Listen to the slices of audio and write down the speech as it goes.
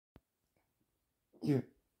Hey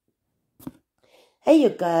you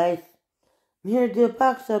guys, I'm here to do a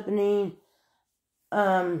box opening.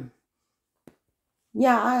 Um,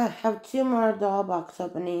 yeah, I have two more doll box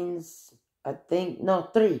openings. I think, no,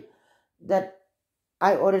 three. That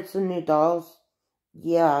I ordered some new dolls.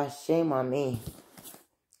 Yeah, shame on me.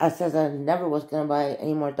 I said I never was gonna buy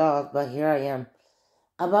any more dolls, but here I am.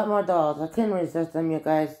 I bought more dolls. I couldn't resist them, you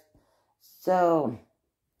guys. So,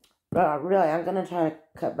 really, I'm gonna try to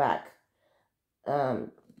cut back.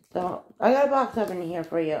 So I got a box opening here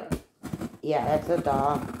for you. Yeah, it's a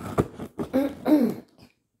doll.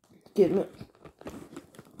 Excuse me.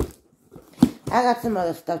 I got some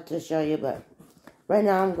other stuff to show you, but right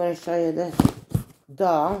now I'm going to show you this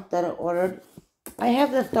doll that I ordered. I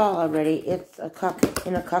have this doll already. It's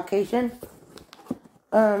in a Caucasian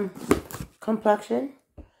complexion.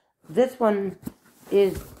 This one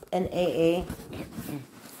is an AA,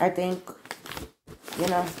 I think. You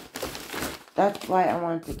know, that's why I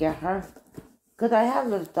wanted to get her. Because I have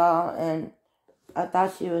this doll and I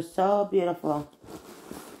thought she was so beautiful.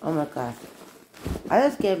 Oh my gosh. I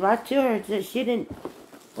just gave right to her. She didn't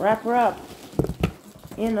wrap her up,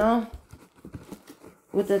 you know,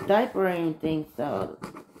 with a diaper or anything. So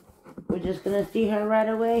we're just gonna see her right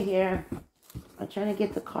away here. I'm trying to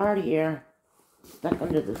get the card here stuck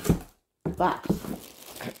under this box.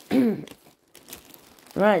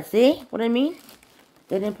 Right, see what I mean?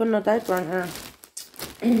 They didn't put no diaper on her.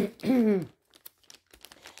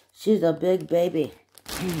 She's a big baby.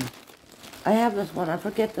 I have this one. I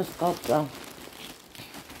forget the sculpt though.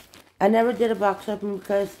 I never did a box opening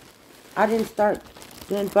because I didn't start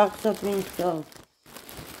doing box openings till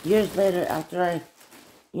years later after I,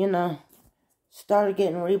 you know, started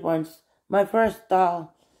getting reborns. My first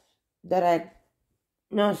doll that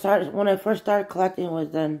started when I first started collecting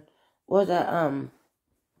was a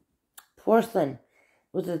porcelain.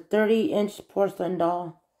 It was a 30-inch porcelain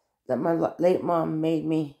doll that my late mom made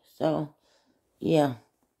me. So, yeah.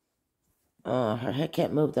 Her head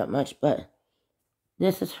can't move that much, but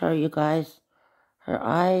this is her, you guys. Her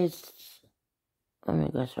eyes, oh my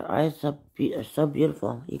gosh, her eyes are so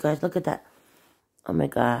beautiful. You guys, look at that. Oh my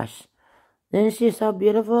gosh. Isn't she so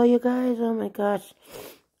beautiful, you guys? Oh my gosh.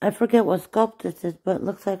 I forget what sculpt this is, but it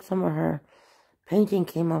looks like some of her painting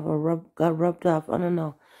came off or got rubbed off. I don't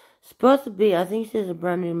know. Supposed to be, I think she's a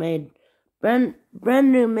brand new made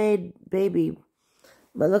baby.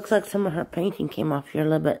 But it looks like some of her painting came off here a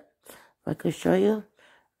little bit. If I could show you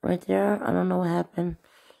right there. I don't know what happened.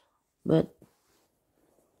 But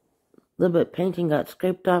a little bit of painting got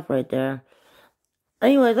scraped off right there.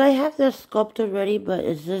 Anyways, I have this sculpted ready, but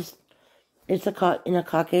it's in a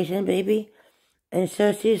Caucasian baby. And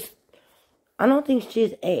so I don't think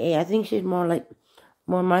she's AA. I think she's more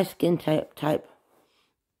my skin type.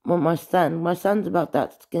 Well, my son's about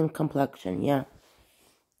that skin complexion, yeah.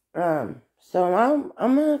 So I'm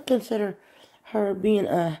gonna consider her being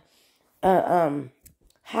a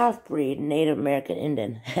half-breed Native American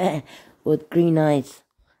Indian with green eyes.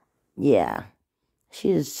 Yeah. She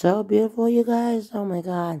is so beautiful, you guys. Oh my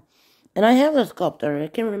god. And I have the sculptor. I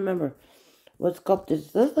can't remember what sculpt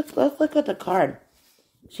is. Let's look at the card.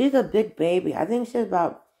 She's a big baby. I think she's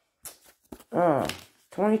about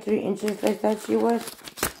 23 inches, they said she was.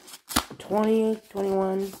 20,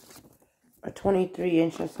 21, or 23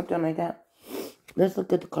 inches, something like that. Let's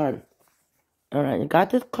look at the card. Alright, I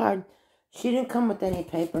got this card. She didn't come with any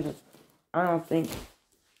papers, I don't think.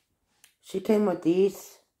 She came with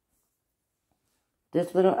this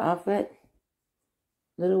little outfit.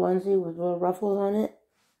 Little onesie with little ruffles on it.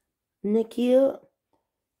 Isn't it cute?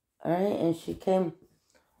 Alright, and she came...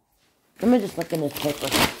 Let me just look in this paper.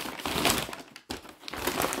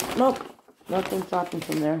 Nope, nothing's dropping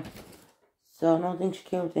from there. So I don't think she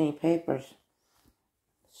came with any papers.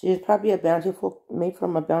 She's probably made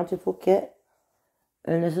from a bountiful kit.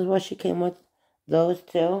 And this is what she came with. Those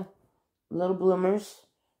two little bloomers.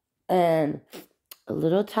 And a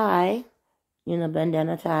little tie. You know,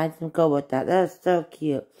 bandana ties. And go with that. That's so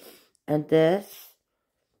cute. And this,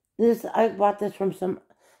 I bought this from some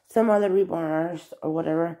other reborn artist or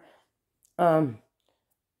whatever. I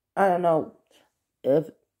don't know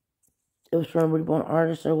if it was from a reborn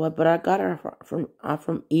artist or what, but I got her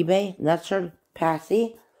from eBay. And that's her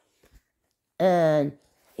Passy. And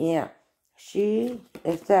yeah,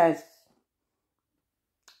 it says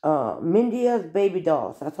Mindia's baby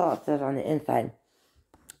dolls. That's all it says on the inside.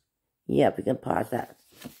 Yep, we can pause that.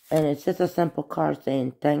 And it's just a simple card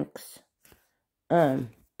saying thanks.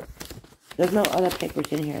 There's no other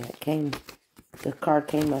papers in here the card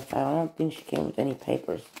came with. I don't think she came with any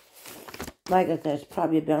papers. Like I said, it's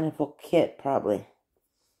probably a bountiful kit, probably.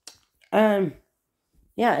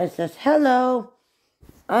 Yeah, it says, hello,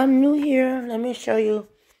 I'm new here. Let me show you,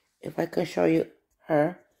 if I can show you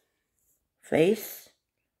her face.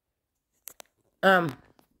 Are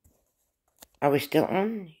we still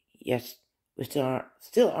on? Yes, we still are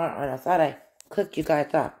on. I thought I clicked you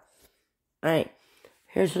guys up. Alright,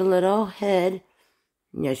 here's her little head.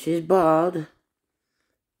 Yeah, she's bald.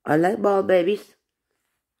 I like bald babies.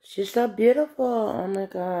 She's so beautiful. Oh my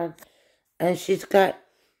god. And she's got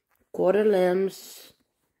quarter limbs.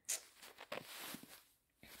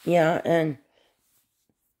 Yeah, and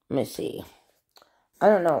let me see. I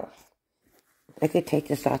don't know. I could take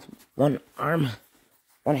this off one arm,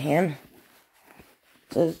 one hand.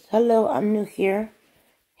 It says, hello, I'm new here.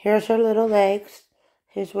 Here's her little legs.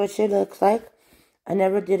 Here's what she looks like. I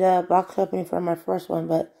never did a box opening for my first one,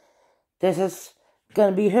 but this is going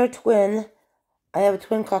to be her twin. I have a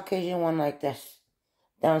twin Caucasian one like this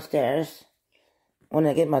downstairs. When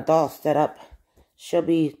I get my doll set up, she'll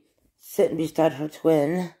be sitting beside her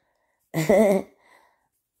twin.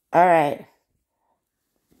 Alright.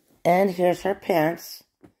 And here's her pants.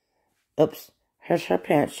 Oops. Here's her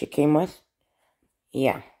pants she came with.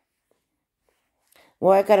 Yeah.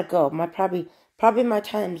 Well, I gotta go. Probably my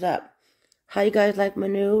time's up. How you guys like my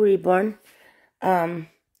new reborn? I'm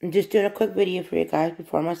just doing a quick video for you guys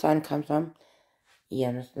before my son comes home.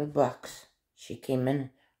 Yeah, this is the box. She came in,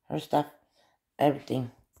 her stuff,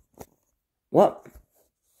 everything. Well,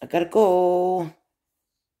 I gotta go.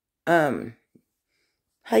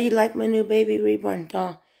 How you like my new baby reborn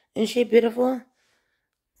doll? Isn't she beautiful?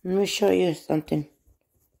 Let me show you something.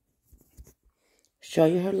 Show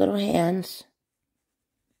you her little hands.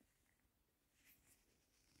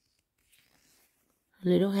 Her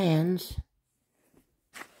little hands.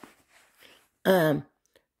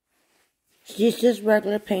 She's just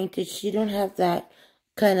regular painted. She don't have that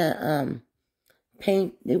kind of,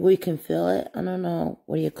 paint that we can feel it. I don't know.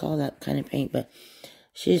 What do you call that kind of paint? But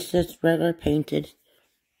she's just regular painted.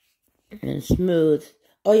 And smooth.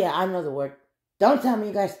 Oh yeah, I know the word. Don't tell me,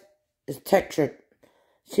 you guys. It's textured.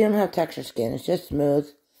 She don't have textured skin. It's just smooth.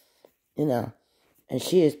 You know. And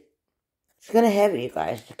she's kind of heavy, you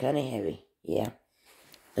guys. She's kind of heavy. Yeah.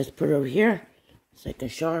 Let's put her over here so I can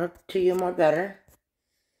show her to you more better.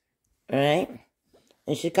 Alright.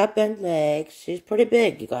 And she's got bent legs. She's pretty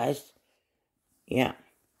big, you guys. Yeah.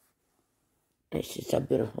 And she's so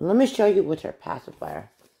beautiful. Let me show you with her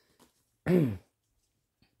pacifier.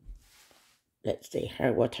 Let's see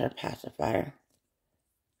her with her pacifier.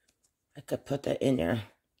 I could put that in there.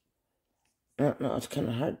 I don't know, it's kind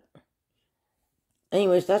of hard.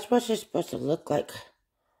 Anyways, that's what she's supposed to look like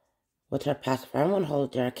with her pacifier. I'm going to hold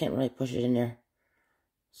it there. I can't really push it in there.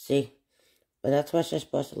 See? But that's what she's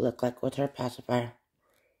supposed to look like with her pacifier.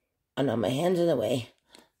 I know, my hand's in the way.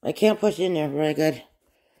 I can't push it in there very good.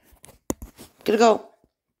 Gotta go.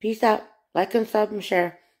 Peace out. Like and sub and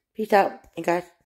share. Peace out, you guys.